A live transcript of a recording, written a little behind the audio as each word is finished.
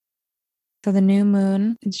So the new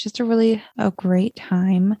moon, it's just a great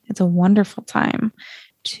time. It's a wonderful time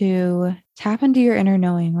to tap into your inner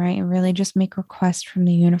knowing, right? And really just make requests from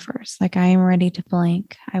the universe. Like, I am ready to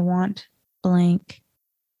blank. I want blank,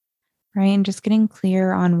 right? And just getting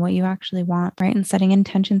clear on what you actually want, right? And setting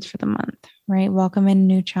intentions for the month, right? Welcome in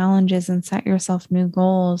new challenges and set yourself new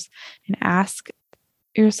goals and ask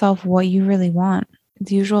yourself what you really want.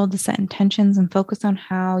 It's usual to set intentions and focus on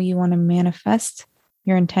how you want to manifest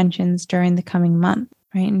your intentions during the coming month,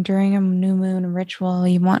 right? And during a new moon ritual,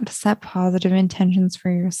 you want to set positive intentions for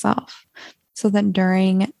yourself so that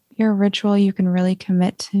during your ritual, you can really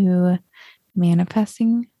commit to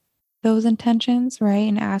manifesting those intentions, right?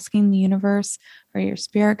 And asking the universe or your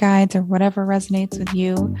spirit guides or whatever resonates with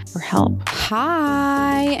you for help.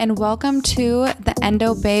 Hi, and welcome to the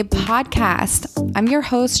Endo Babe podcast. I'm your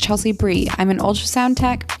host, Chelsea Bree. I'm an ultrasound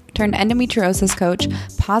tech turned endometriosis coach,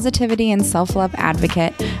 positivity and self-love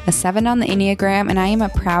advocate, a 7 on the Enneagram, and I am a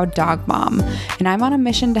proud dog mom. And I'm on a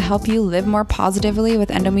mission to help you live more positively with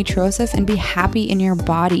endometriosis and be happy in your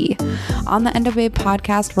body. On the Endo Babe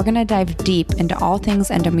podcast, we're going to dive deep into all things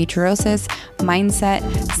endometriosis, mindset,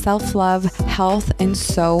 self-love, health, and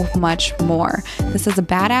so much more. This is a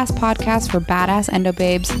badass podcast for badass endo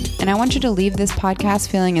babes, and I want you to leave this podcast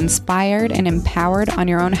feeling inspired and empowered on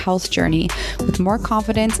your own health journey with more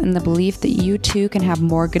confidence and the belief that you too can have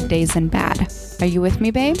more good days than bad. Are you with me,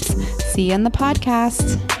 babes? See you in the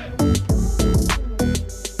podcast.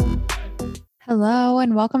 Hello,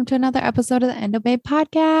 and welcome to another episode of the Endo Babe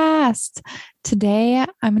podcast. Today,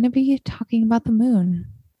 I'm going to be talking about the moon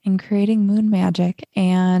and creating moon magic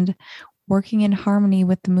and working in harmony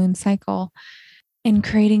with the moon cycle and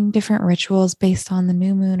creating different rituals based on the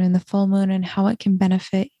new moon and the full moon and how it can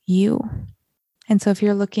benefit you. And so if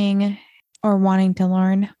you're looking or wanting to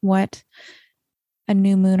learn what a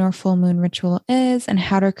new moon or full moon ritual is and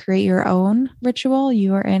how to create your own ritual,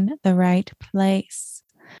 you are in the right place.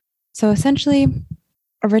 So essentially,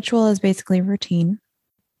 a ritual is basically a routine,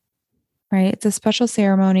 right? It's a special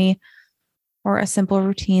ceremony or a simple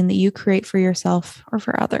routine that you create for yourself or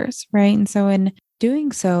for others, right? And so in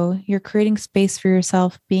doing so, you're creating space for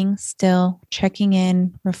yourself, being still, checking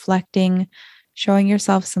in, reflecting, showing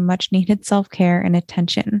yourself some much needed self-care and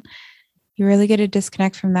attention. You really get to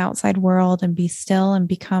disconnect from the outside world and be still and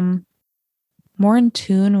become more in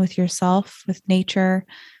tune with yourself, with nature,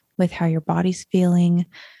 with how your body's feeling,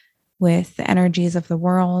 with the energies of the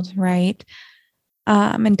world, right?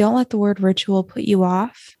 And don't let the word ritual put you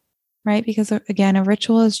off, right? Because again, a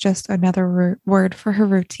ritual is just another word for her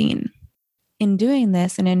routine. In doing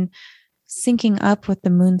this and in syncing up with the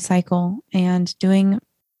moon cycle and doing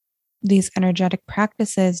these energetic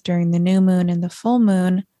practices during the new moon and the full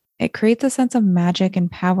moon, it creates a sense of magic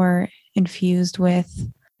and power infused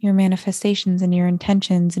with your manifestations and your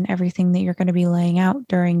intentions and everything that you're going to be laying out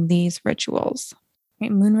during these rituals.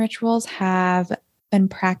 Right? Moon rituals have been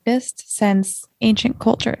practiced since ancient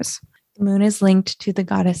cultures. The moon is linked to the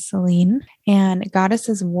goddess Selene, and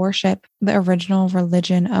goddesses worship the original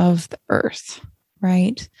religion of the earth,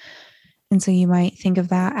 right? And so you might think of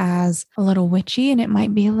that as a little witchy, and it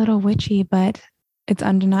might be a little witchy, but it's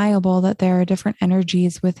undeniable that there are different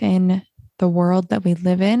energies within the world that we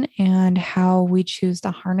live in and how we choose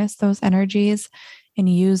to harness those energies and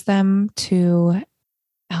use them to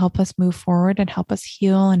help us move forward and help us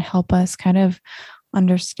heal and help us kind of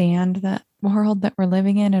understand the world that we're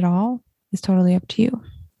living in at all is totally up to you,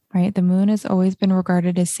 right? The moon has always been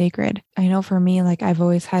regarded as sacred. I know for me, like I've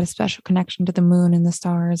always had a special connection to the moon and the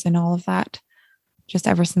stars and all of that. Just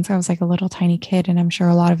ever since I was like a little tiny kid, and I'm sure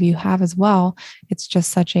a lot of you have as well. It's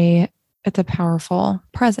just it's a powerful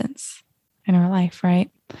presence in our life, right?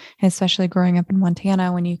 And especially growing up in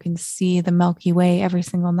Montana, when you can see the Milky Way every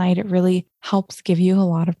single night, it really helps give you a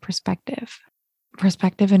lot of perspective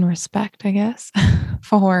and respect, I guess,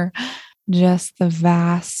 for just the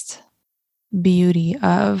vast beauty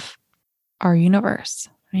of our universe,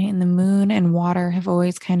 right? And the moon and water have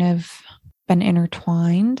always kind of been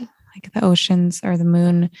intertwined. Like the oceans or the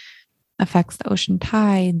moon affects the ocean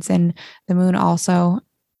tides, and the moon also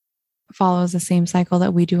follows the same cycle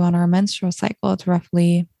that we do on our menstrual cycle. It's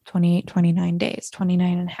roughly 28, 29 days,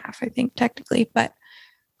 29 and a half, I think, technically. But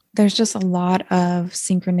there's just a lot of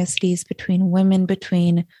synchronicities between women,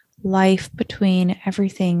 between life, between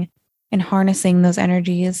everything, and harnessing those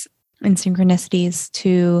energies and synchronicities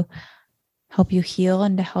to help you heal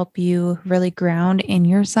and to help you really ground in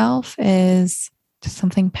yourself is just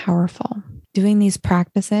something powerful. Doing these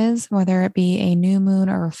practices, whether it be a new moon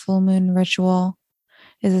or a full moon ritual,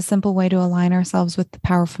 is a simple way to align ourselves with the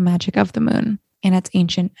powerful magic of the moon and its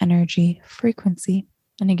ancient energy frequency.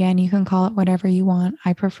 And again, you can call it whatever you want.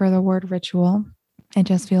 I prefer the word ritual. It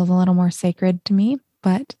just feels a little more sacred to me,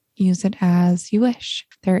 but use it as you wish.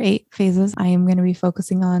 There are 8 phases. I am going to be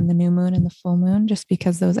focusing on the new moon and the full moon just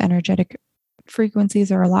because those energetic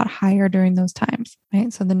frequencies are a lot higher during those times,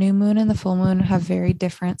 right? So the new moon and the full moon have very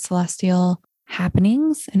different celestial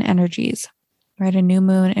happenings and energies, right? A new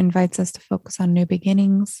moon invites us to focus on new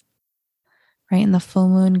beginnings, right? And the full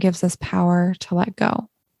moon gives us power to let go,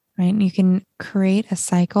 right? And you can create a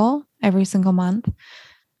cycle every single month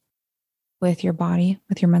with your body,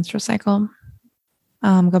 with your menstrual cycle.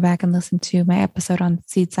 Go back and listen to my episode on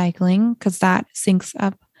seed cycling because that syncs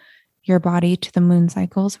up your body to the moon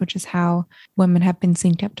cycles, which is how women have been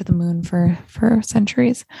synced up to the moon for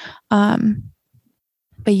centuries.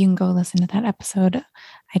 But you can go listen to that episode.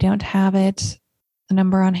 I don't have the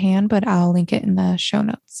number on hand, but I'll link it in the show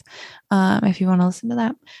notes if you want to listen to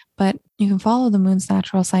that. But you can follow the moon's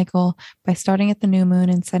natural cycle by starting at the new moon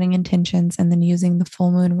and setting intentions, and then using the full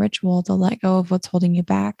moon ritual to let go of what's holding you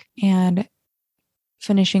back, and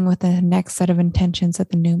finishing with the next set of intentions at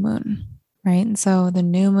the new moon, right? And so the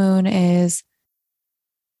new moon is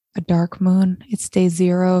a dark moon. It's day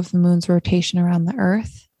 0 of the moon's rotation around the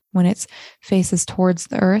earth. When it faces towards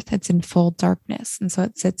the earth, it's in full darkness. And so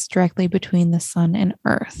it sits directly between the sun and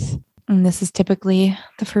earth. And this is typically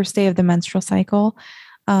the first day of the menstrual cycle,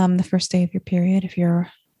 the first day of your period. If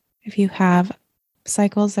you have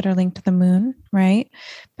cycles that are linked to the moon, right?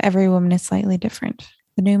 Every woman is slightly different.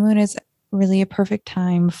 The new moon is really a perfect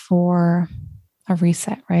time for a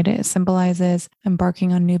reset, right? It symbolizes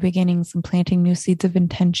embarking on new beginnings and planting new seeds of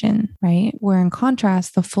intention, right? Where in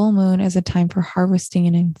contrast, the full moon is a time for harvesting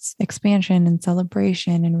and expansion and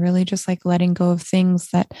celebration, and really just like letting go of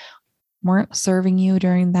things that weren't serving you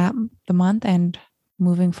during the month, and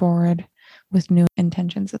moving forward with new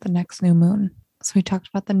intentions at the next new moon. So we talked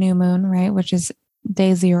about the new moon, right? Which is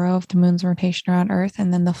day 0 of the moon's rotation around Earth.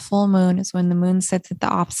 And then the full moon is when the moon sits at the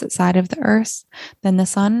opposite side of the Earth than the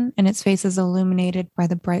sun, and its face is illuminated by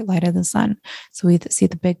the bright light of the sun. So we see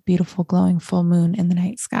the big, beautiful, glowing full moon in the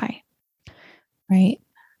night sky, right?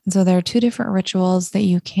 And so there are 2 different rituals that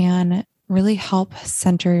you can really help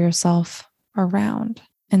center yourself around.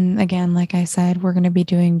 And again, like I said, we're going to be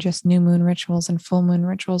doing just new moon rituals and full moon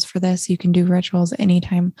rituals for this. You can do rituals any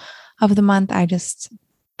time of the month.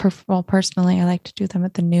 Personally, I like to do them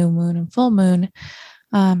at the new moon and full moon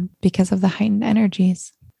because of the heightened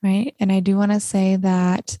energies, right? And I do want to say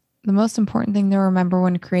that the most important thing to remember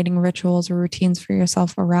when creating rituals or routines for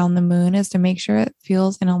yourself around the moon is to make sure it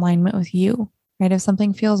feels in alignment with you, right? If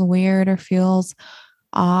something feels weird or feels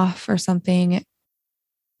off, or something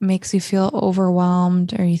makes you feel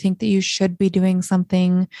overwhelmed, or you think that you should be doing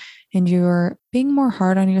something and you're being more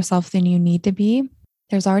hard on yourself than you need to be,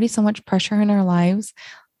 there's already so much pressure in our lives.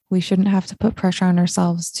 We shouldn't have to put pressure on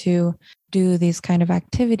ourselves to do these kind of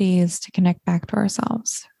activities to connect back to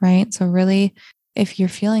ourselves, right? So really, if you're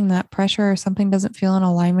feeling that pressure or something doesn't feel in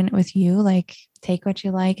alignment with you, like take what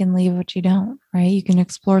you like and leave what you don't, right? You can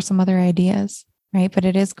explore some other ideas, right? But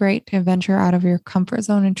it is great to venture out of your comfort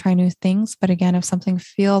zone and try new things. But again, if something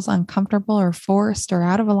feels uncomfortable or forced or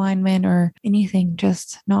out of alignment or anything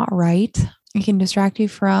just not right, it can distract you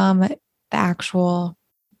from the actual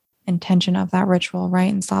intention of that ritual,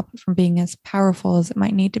 right? And stop it from being as powerful as it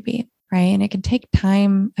might need to be, right? And it can take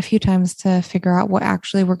time, a few times, to figure out what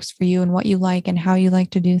actually works for you and what you like and how you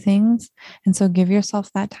like to do things. And so give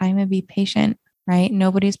yourself that time and be patient, right?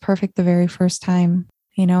 Nobody's perfect the very first time,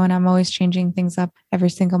 and I'm always changing things up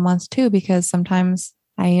every single month too, because sometimes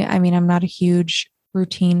I'm not a huge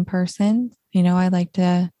routine person. I like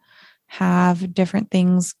to have different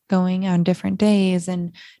things going on different days,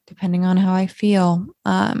 and depending on how I feel,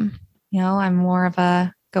 I'm more of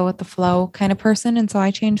a go with the flow kind of person. And so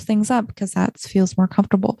I change things up because that feels more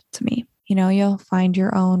comfortable to me. You'll find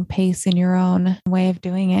your own pace and your own way of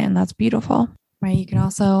doing it. And that's beautiful, right? You can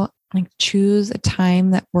also choose a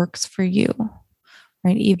time that works for you,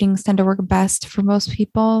 right? Evenings tend to work best for most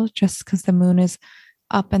people just because the moon is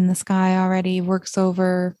up in the sky already, works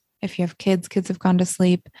over. If you have kids have gone to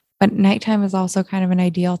sleep. But nighttime is also kind of an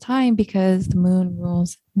ideal time because the moon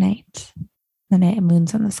rules night. The night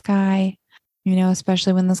moon's in the sky,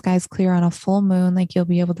 especially when the sky's clear on a full moon, you'll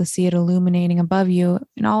be able to see it illuminating above you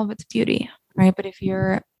in all of its beauty, right? But if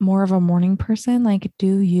you're more of a morning person,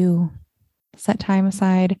 do you set time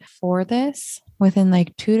aside for this within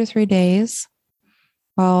 2 to 3 days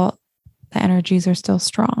while the energies are still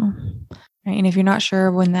strong? Right. And if you're not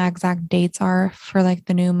sure when the exact dates are for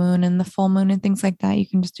the new moon and the full moon and things like that, you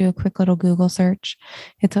can just do a quick little Google search.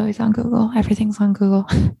 It's always on Google. Everything's on Google.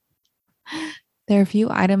 There are a few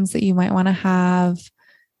items that you might want to have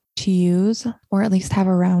to use or at least have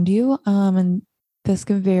around you. And this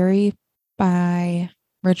can vary by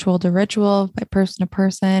ritual to ritual, by person to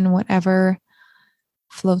person, whatever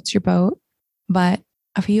floats your boat. But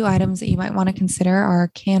a few items that you might want to consider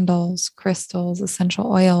are candles, crystals,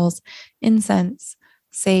 essential oils, incense,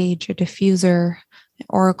 sage, a diffuser,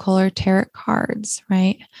 oracle or tarot cards,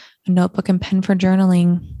 right? A notebook and pen for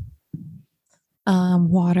journaling,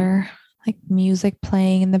 water, like music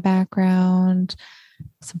playing in the background,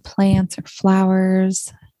 some plants or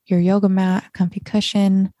flowers, your yoga mat, a comfy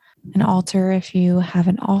cushion, an altar if you have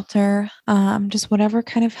an altar, just whatever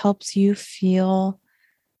kind of helps you feel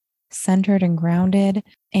centered and grounded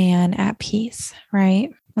and at peace, right?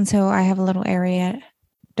 And so I have a little area.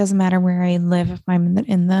 Doesn't matter where I live, if I'm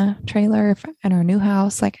in the trailer, if in our new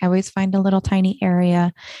house, like I always find a little tiny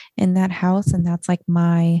area in that house, and that's like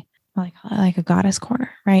my like a goddess corner,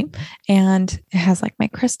 right? And it has like my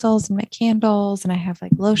crystals and my candles, and I have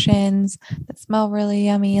like lotions that smell really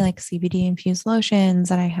yummy, like CBD infused lotions,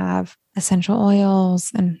 and I have essential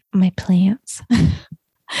oils and my plants.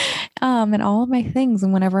 And all of my things.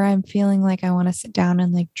 And whenever I'm feeling like I want to sit down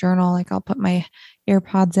and like journal, like I'll put my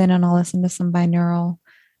earpods in and I'll listen to some binaural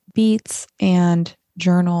beats and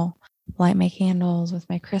journal, light my candles with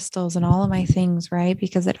my crystals and all of my things, right?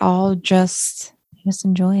 Because it all just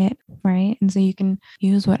enjoy it, right? And so you can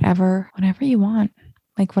use whatever you want,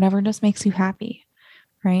 like whatever just makes you happy,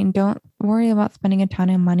 right? And don't worry about spending a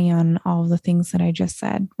ton of money on all of the things that I just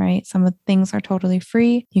said, right? Some of the things are totally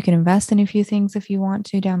free. You can invest in a few things if you want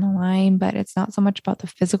to down the line, but it's not so much about the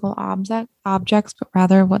physical objects, but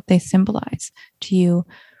rather what they symbolize to you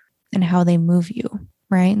and how they move you,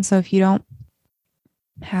 right? And so if you don't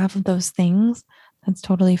have those things, that's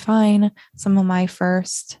totally fine. Some of my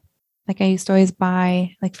first, like I used to always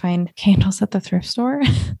find candles at the thrift store.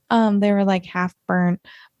 They were like half burnt,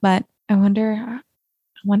 but I wonder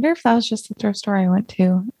if that was just the thrift store I went to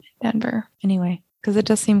in Denver. Anyway, because it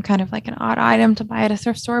does seem kind of like an odd item to buy at a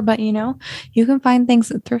thrift store, but you can find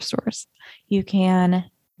things at thrift stores. You can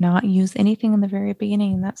not use anything in the very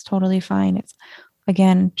beginning, and that's totally fine. It's,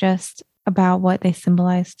 again, just about what they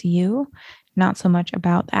symbolize to you, not so much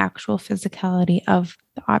about the actual physicality of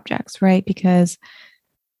the objects, right? Because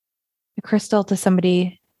a crystal to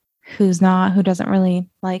somebody who doesn't really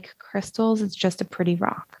like crystals, it's just a pretty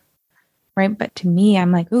rock. Right. But to me,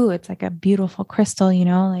 I'm like, ooh, it's like a beautiful crystal,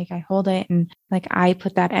 like I hold it and like I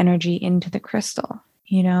put that energy into the crystal,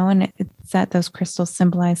 and it's that those crystals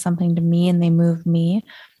symbolize something to me and they move me.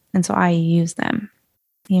 And so I use them,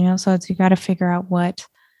 so you got to figure out what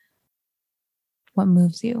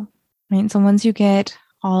moves you. Right. So once you get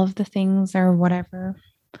all of the things or whatever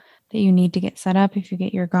that you need to get set up, if you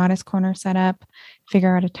get your goddess corner set up,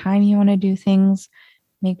 figure out a time you want to do things,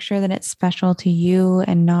 make sure that it's special to you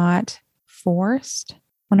and not forced.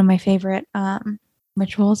 One of my favorite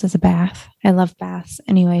rituals is a bath. I love baths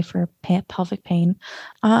anyway for pelvic pain.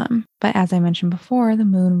 But as I mentioned before, the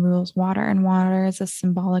moon rules water, and water is a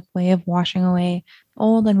symbolic way of washing away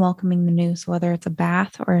old and welcoming the new. So whether it's a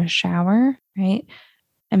bath or a shower, right?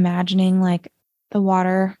 Imagining like the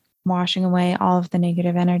water washing away all of the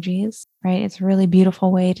negative energies, right? It's a really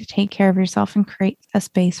beautiful way to take care of yourself and create a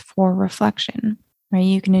space for reflection. Right,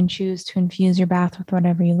 you can choose to infuse your bath with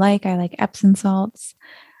whatever you like. I like Epsom salts,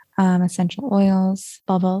 essential oils,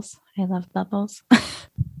 bubbles. I love bubbles.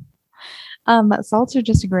 But salts are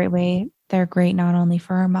just a great way. They're great not only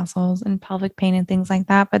for our muscles and pelvic pain and things like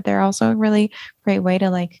that, but they're also a really great way to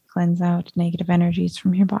like cleanse out negative energies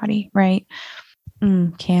from your body, right?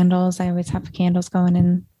 Candles. I always have candles going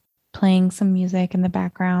and playing some music in the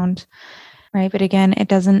background, right? But again, it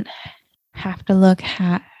doesn't have to look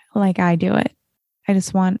like I do it. I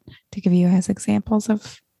just want to give you as examples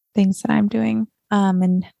of things that I'm doing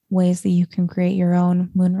and ways that you can create your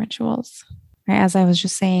own moon rituals. Right? As I was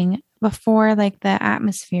just saying before, like the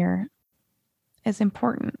atmosphere is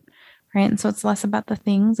important, right? And so it's less about the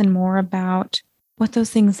things and more about what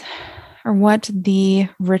those things or what the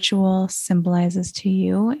ritual symbolizes to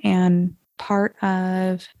you. And part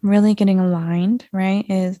of really getting aligned, right,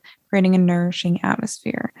 is creating a nourishing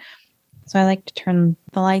atmosphere. So I like to turn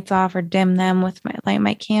the lights off or dim them with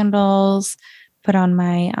my candles, put on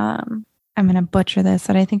my, I'm going to butcher this,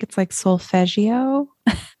 but I think it's like solfeggio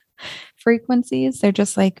frequencies. They're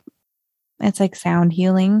just like, it's like sound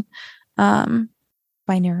healing,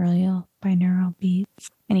 binaural beats.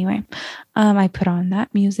 Anyway, I put on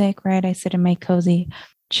that music, right? I sit in my cozy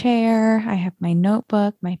chair. I have my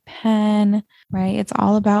notebook, my pen, right? It's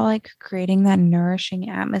all about like creating that nourishing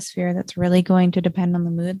atmosphere that's really going to depend on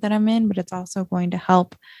the mood that I'm in, but it's also going to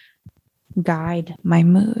help guide my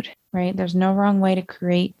mood, right? There's no wrong way to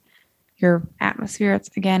create your atmosphere.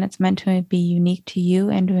 It's meant to be unique to you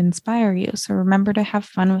and to inspire you. So remember to have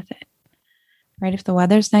fun with it, right? If the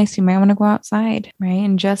weather's nice, you might want to go outside, right?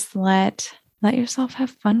 And just let yourself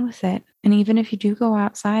have fun with it. And even if you do go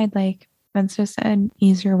outside, like that's just an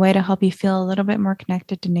easier way to help you feel a little bit more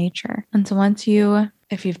connected to nature. And so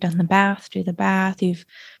if you've done the bath, do the bath, you've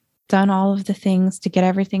done all of the things to get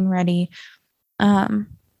everything ready.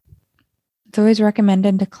 It's always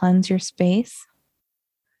recommended to cleanse your space,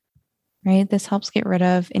 right? This helps get rid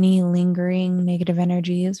of any lingering negative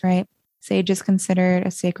energies, right? Sage is considered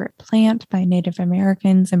a sacred plant by Native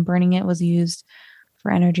Americans, and burning it was used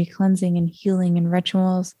for energy cleansing and healing and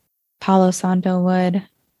rituals. Palo Santo wood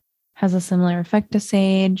has a similar effect to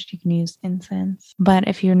sage. You can use incense. But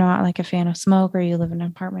if you're not like a fan of smoke, or you live in an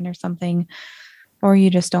apartment or something, or you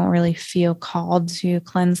just don't really feel called to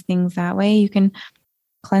cleanse things that way, you can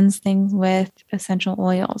cleanse things with essential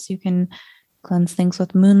oils. You can cleanse things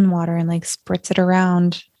with moon water and like spritz it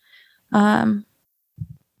around.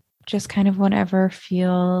 Just kind of whatever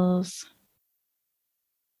feels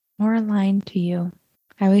more aligned to you.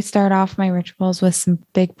 I always start off my rituals with some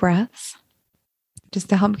big breaths just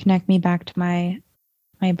to help connect me back to my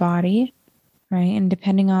body, right? And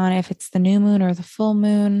depending on if it's the new moon or the full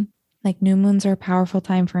moon, like new moons are a powerful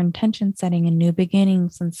time for intention setting and new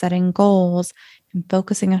beginnings and setting goals and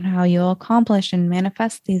focusing on how you'll accomplish and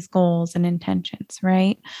manifest these goals and intentions,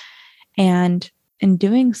 right? And in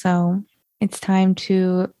doing so, it's time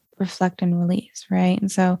to reflect and release, right?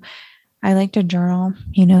 And so I like to journal.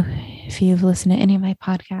 You know, if you've listened to any of my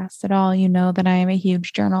podcasts at all, you know that I am a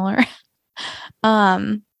huge journaler.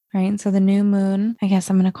 Right. And so the new moon, I guess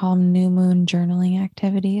I'm going to call them new moon journaling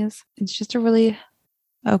activities. It's just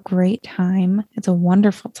a great time. It's a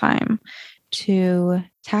wonderful time to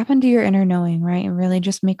tap into your inner knowing, right? And really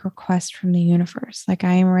just make requests from the universe. Like,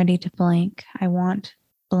 I am ready to blank. I want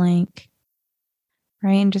blank,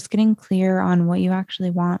 right? And just getting clear on what you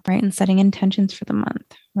actually want, right? And setting intentions for the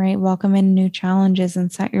month, right? Welcome in new challenges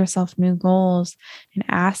and set yourself new goals and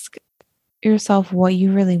ask yourself what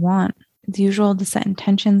you really want. It's usual to set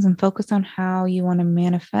intentions and focus on how you want to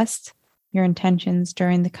manifest your intentions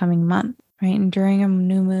during the coming month, right? And during a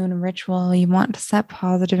new moon ritual, you want to set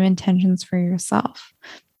positive intentions for yourself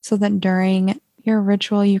so that during your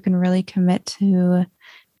ritual, you can really commit to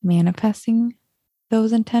manifesting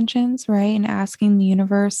those intentions, right? And asking the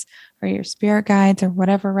universe or your spirit guides or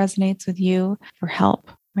whatever resonates with you for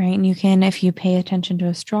help, right? And you can, if you pay attention to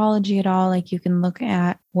astrology at all, like you can look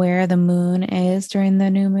at where the moon is during the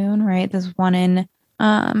new moon, right? There's one in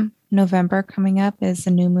November coming up is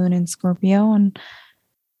the new moon in Scorpio, and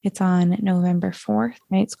it's on November 4th,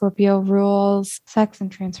 right? Scorpio rules sex and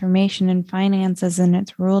transformation and finances, and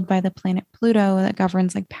it's ruled by the planet Pluto that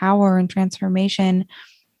governs like power and transformation.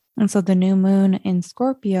 And so the new moon in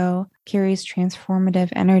Scorpio carries transformative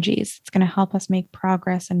energies. It's going to help us make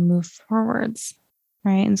progress and move forwards,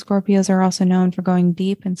 right? And Scorpios are also known for going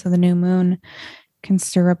deep. And so the new moon can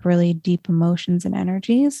stir up really deep emotions and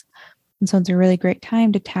energies. And so it's a really great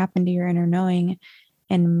time to tap into your inner knowing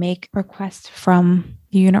and make requests from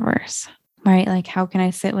the universe, right? Like, how can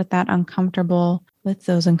I sit with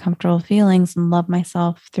those uncomfortable feelings and love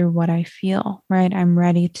myself through what I feel, right? I'm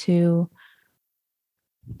ready to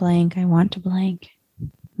blank. I want to blank.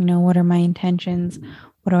 You know, what are my intentions?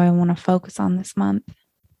 What do I want to focus on this month?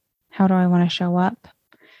 How do I want to show up?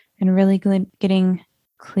 And really getting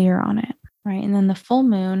clear on it, right? And then the full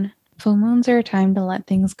moons are a time to let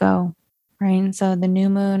things go, right? And so the new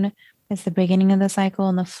moon is the beginning of the cycle,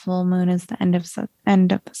 and the full moon is the end of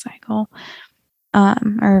the cycle,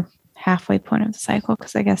 or halfway point of the cycle,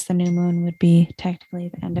 because I guess the new moon would be technically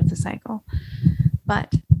the end of the cycle.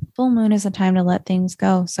 But full moon is a time to let things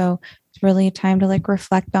go. So it's really a time to like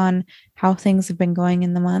reflect on how things have been going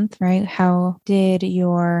in the month, right? How did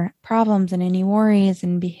your problems and any worries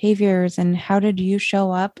and behaviors, and how did you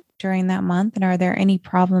show up during that month? And are there any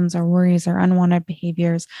problems or worries or unwanted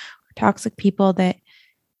behaviors or toxic people that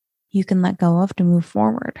you can let go of to move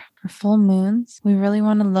forward? For full moons, we really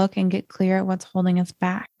want to look and get clear at what's holding us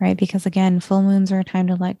back, right? Because again, full moons are a time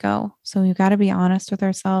to let go. So we've got to be honest with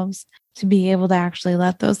ourselves to be able to actually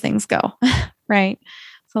let those things go, right?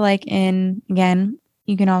 So like again,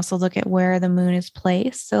 you can also look at where the moon is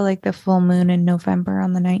placed. So like the full moon in November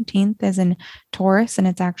on the 19th is in Taurus, and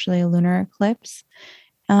it's actually a lunar eclipse.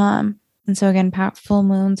 And so again, full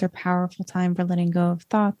moons are a powerful time for letting go of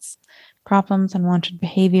thoughts, problems, unwanted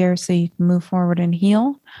behavior, so you can move forward and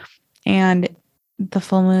heal. And the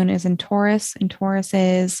full moon is in Taurus, and Taurus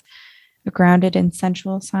is a grounded and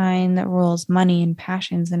sensual sign that rules money and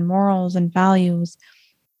passions and morals and values.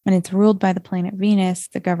 And it's ruled by the planet Venus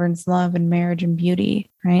that governs love and marriage and beauty,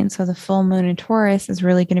 right? And so the full moon in Taurus is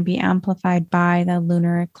really going to be amplified by the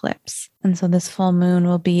lunar eclipse. And so this full moon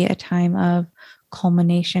will be a time of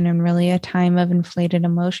culmination and really a time of inflated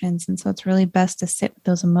emotions. And so it's really best to sit with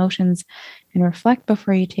those emotions and reflect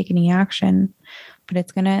before you take any action. But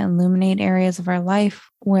it's going to illuminate areas of our life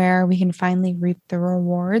where we can finally reap the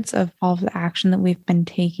rewards of all of the action that we've been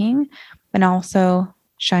taking, and also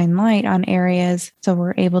shine light on areas so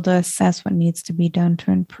we're able to assess what needs to be done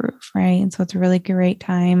to improve, right? And so it's a really great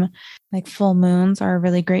time. Like full moons are a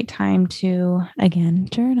really great time to, again,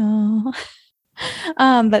 journal.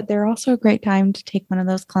 But they're also a great time to take one of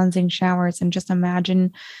those cleansing showers and just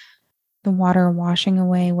imagine the water washing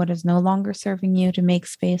away what is no longer serving you to make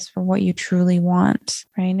space for what you truly want,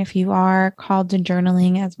 right? And if you are called to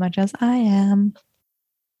journaling as much as I am,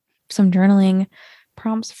 some journaling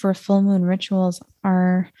prompts for full moon rituals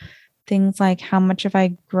are things like, how much have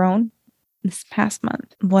I grown this past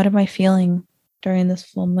month? What am I feeling during this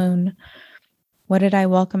full moon? What did I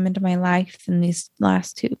welcome into my life in these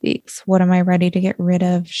last 2 weeks? What am I ready to get rid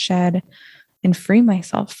of, shed, and free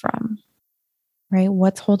myself from? Right?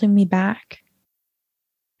 What's holding me back?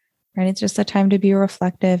 Right? It's just a time to be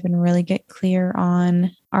reflective and really get clear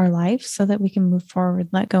on our life so that we can move forward,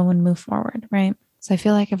 let go and move forward, right? So I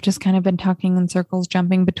feel like I've just kind of been talking in circles,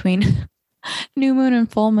 jumping between new moon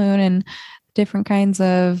and full moon and different kinds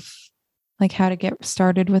of like how to get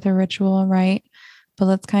started with a ritual, right? But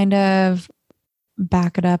let's kind of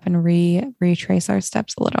back it up and retrace our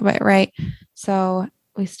steps a little bit, right? So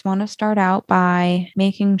we want to start out by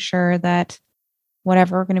making sure that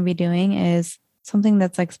whatever we're going to be doing is something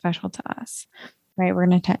that's like special to us, right? We're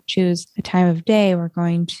going to choose a time of day. We're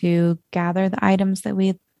going to gather the items that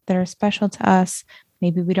are special to us.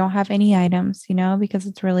 Maybe we don't have any items, because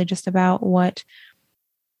it's really just about what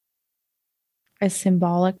is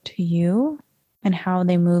symbolic to you and how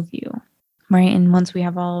they move you, right? And once we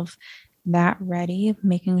have all of that ready,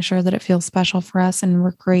 making sure that it feels special for us and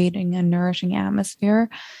we're creating a nourishing atmosphere,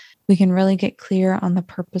 we can really get clear on the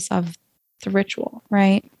purpose of the ritual,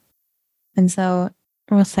 right? And so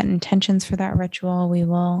we'll set intentions for that ritual. We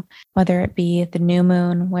will, whether it be the new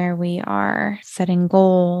moon where we are setting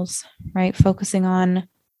goals, right? Focusing on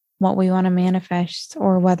what we want to manifest,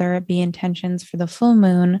 or whether it be intentions for the full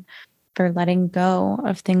moon for letting go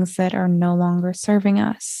of things that are no longer serving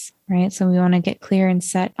us, right? So we want to get clear and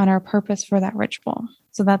set on our purpose for that ritual.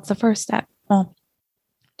 So that's the first step. Well,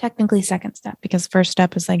 technically second step, because first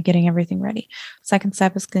step is like getting everything ready. Second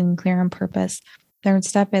step is getting clear on purpose. Third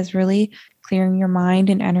step is really clearing your mind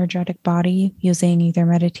and energetic body using either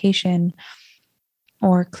meditation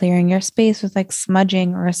or clearing your space with like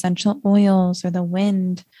smudging or essential oils or the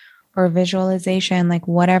wind or visualization, like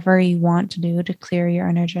whatever you want to do to clear your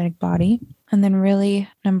energetic body. And then really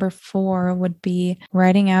number 4 would be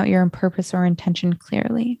writing out your purpose or intention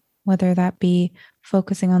clearly, whether that be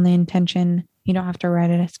focusing on the intention. You don't have to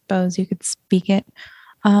write it, I suppose. You could speak it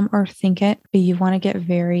or think it, but you want to get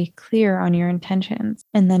very clear on your intentions.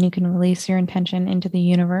 And then you can release your intention into the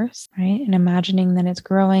universe, right? And imagining that it's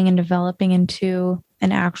growing and developing into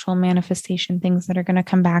an actual manifestation, things that are going to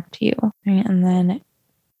come back to you, right? And then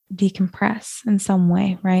decompress in some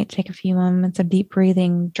way, right? Take a few moments of deep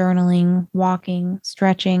breathing, journaling, walking,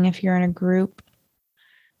 stretching if you're in a group,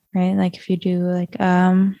 right? Like if you do like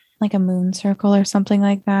a moon circle or something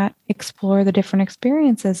like that, explore the different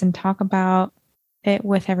experiences and talk about it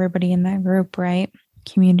with everybody in that group, right?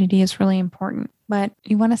 Community is really important, but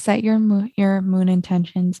you want to set your moon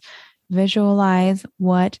intentions, visualize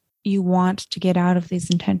what you want to get out of these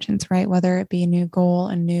intentions, right? Whether it be a new goal,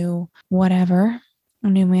 a new whatever, a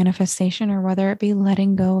new manifestation, or whether it be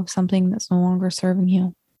letting go of something that's no longer serving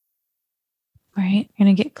you, right? You're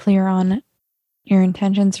going to get clear on your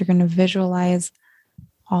intentions. You're going to visualize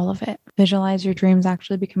all of it. Visualize your dreams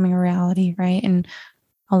actually becoming a reality, right? And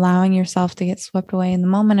allowing yourself to get swept away in the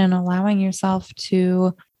moment and allowing yourself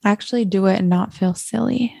to actually do it and not feel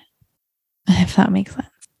silly, if that makes sense.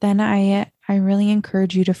 Then I really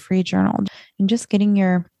encourage you to free journal and just getting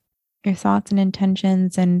your thoughts and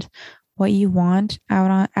intentions and what you want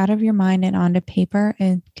out of your mind and onto paper.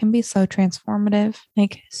 It can be so transformative,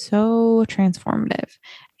 like so transformative.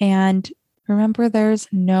 And remember, there's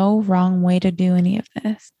no wrong way to do any of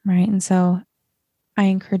this, right? And so I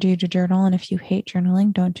encourage you to journal. And if you hate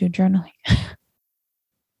journaling, don't do journaling.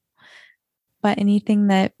 But anything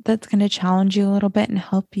that's going to challenge you a little bit and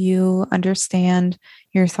help you understand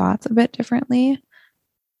your thoughts a bit differently,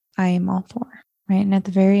 I am all for, right? And at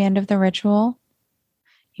the very end of the ritual,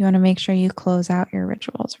 you want to make sure you close out your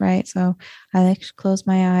rituals, right? So I like to close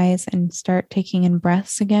my eyes and start taking in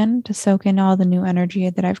breaths again to soak in all the new energy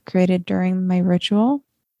that I've created during my ritual.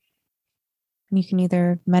 You can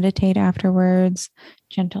either meditate afterwards,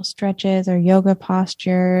 gentle stretches, or yoga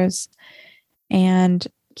postures, and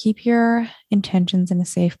keep your intentions in a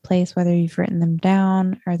safe place, whether you've written them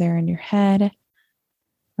down or they're in your head,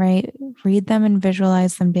 right? Read them and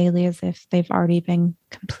visualize them daily as if they've already been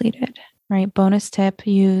completed, right? Bonus tip,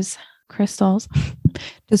 use crystals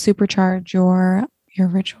to supercharge your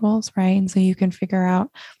rituals, right? And so you can figure out,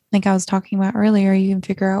 like I was talking about earlier, you can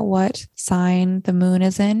figure out what sign the moon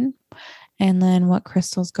is in and then what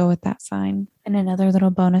crystals go with that sign. And another little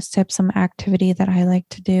bonus tip, some activity that I like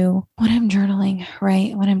to do when I'm journaling,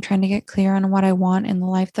 right? When I'm trying to get clear on what I want in the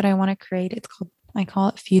life that I want to create, I call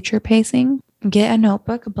it future pacing. Get a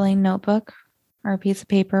notebook, a plain notebook or a piece of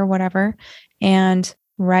paper, whatever, and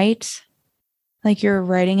write like you're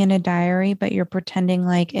writing in a diary, but you're pretending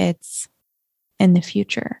like it's in the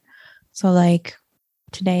future. So like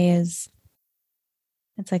it's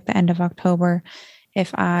like the end of October.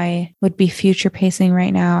 If I would be future pacing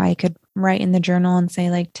right now, I could write in the journal and say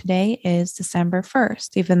like today is December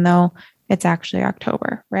 1st, even though it's actually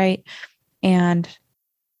October, right? And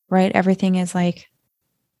write everything is like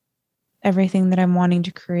everything that I'm wanting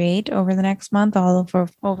to create over the next month, all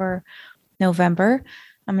over November.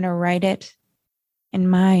 I'm going to write it in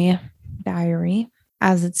my diary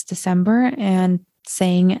as it's December and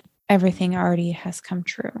saying everything already has come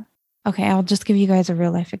true. Okay, I'll just give you guys a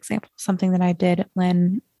real life example, something that I did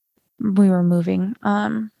when we were moving.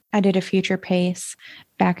 I did a future pace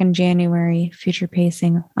back in January, future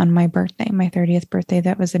pacing on my birthday, my 30th birthday,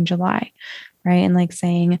 that was in July, right? And like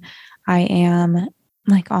saying, I am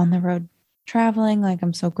like on the road traveling, like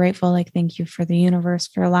I'm so grateful, like thank you for the universe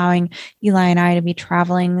for allowing Eli and I to be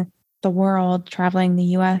traveling the world, traveling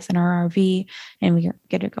the US in our RV, and we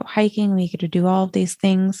get to go hiking, we get to do all of these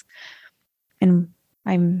things. And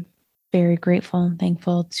I'm very grateful and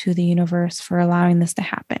thankful to the universe for allowing this to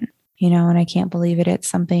happen, and I can't believe it. It's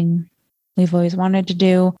something we've always wanted to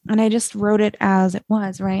do. And I just wrote it as it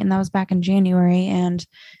was, right? And that was back in January. And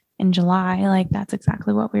in July, like that's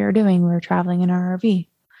exactly what we were doing. We were traveling in our RV,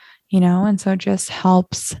 and so it just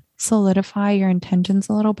helps solidify your intentions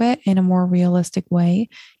a little bit in a more realistic way,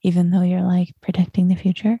 even though you're like predicting the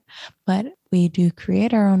future. But we do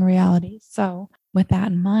create our own reality. So with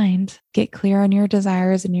that in mind, get clear on your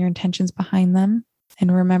desires and your intentions behind them.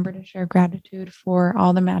 And remember to share gratitude for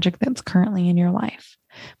all the magic that's currently in your life.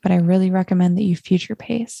 But I really recommend that you future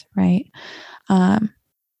pace, right? And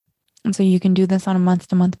so you can do this on a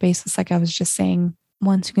month-to-month basis. Like I was just saying,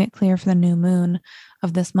 once you get clear for the new moon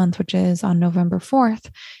of this month, which is on November 4th,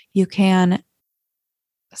 you can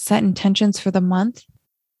set intentions for the month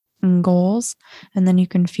and goals. And then you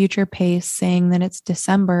can future pace saying that it's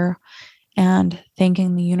December and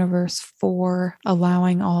thanking the universe for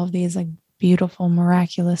allowing all of these like beautiful,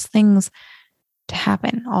 miraculous things to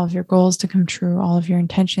happen, all of your goals to come true, all of your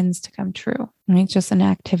intentions to come true. And it's just an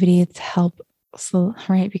activity to help,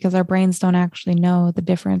 right? Because our brains don't actually know the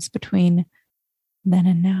difference between then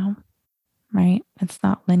and now, right? It's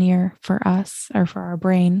not linear for us or for our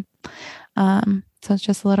brain. So it's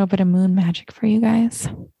just a little bit of moon magic for you guys.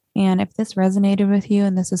 And if this resonated with you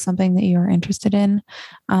and this is something that you're interested in,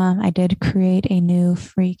 I did create a new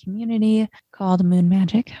free community called Moon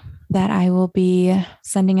Magic that I will be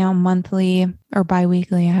sending out monthly or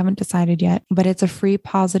bi-weekly. I haven't decided yet, but it's a free,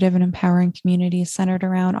 positive, and empowering community centered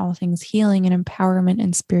around all things healing and empowerment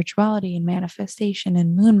and spirituality and manifestation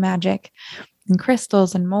and moon magic and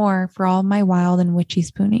crystals and more for all my wild and witchy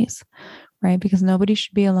spoonies. Right? Because nobody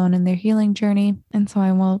should be alone in their healing journey. And so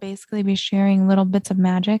I will basically be sharing little bits of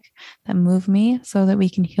magic that move me so that we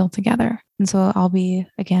can heal together. And so I'll be,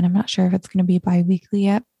 again, I'm not sure if it's going to be bi-weekly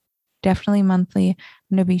yet, definitely monthly.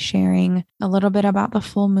 I'm going to be sharing a little bit about the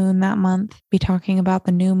full moon that month, be talking about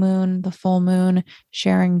the new moon, the full moon,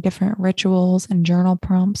 sharing different rituals and journal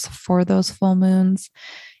prompts for those full moons,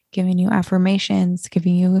 giving you affirmations,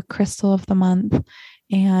 giving you a crystal of the month,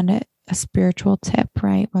 and a spiritual tip,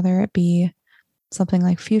 right? Whether it be something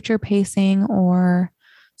like future pacing or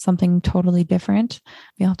something totally different.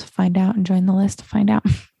 You'll have to find out and join the list to find out.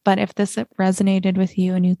 But if this resonated with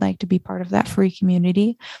you and you'd like to be part of that free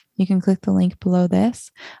community, you can click the link below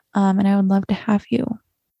this. And I would love to have you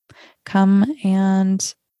come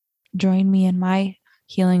and join me in my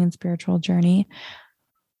healing and spiritual journey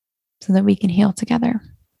so that we can heal together.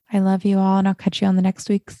 I love you all, and I'll catch you on the next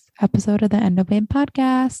week's episode of the Endo Babe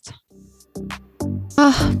podcast.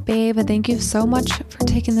 Babe, thank you so much for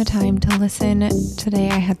taking the time to listen today.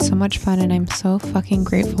 I had so much fun and I'm so fucking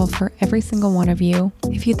grateful for every single one of you.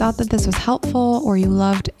 If you thought that this was helpful or you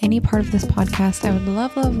loved any part of this podcast, I would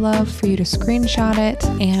love for you to screenshot it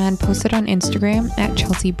and post it on Instagram at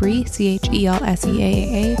Chelsea Brie,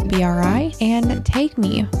 CHELSEAAABRI, and tag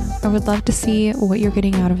me. I would love to see what you're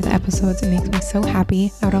getting out of the episodes. It makes me so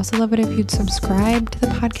happy. I would also love it if you'd subscribe to the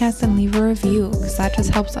podcast and leave a review, because that just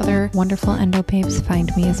helps other wonderful endo babes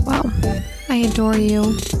find me as well. I adore you,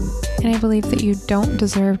 and I believe that you don't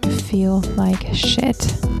deserve to feel like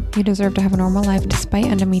shit. You deserve to have a normal life despite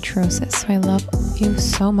endometriosis. So I love you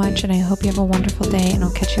so much, and I hope you have a wonderful day, and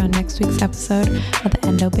I'll catch you on next week's episode of the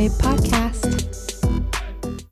Endo Babe Podcast.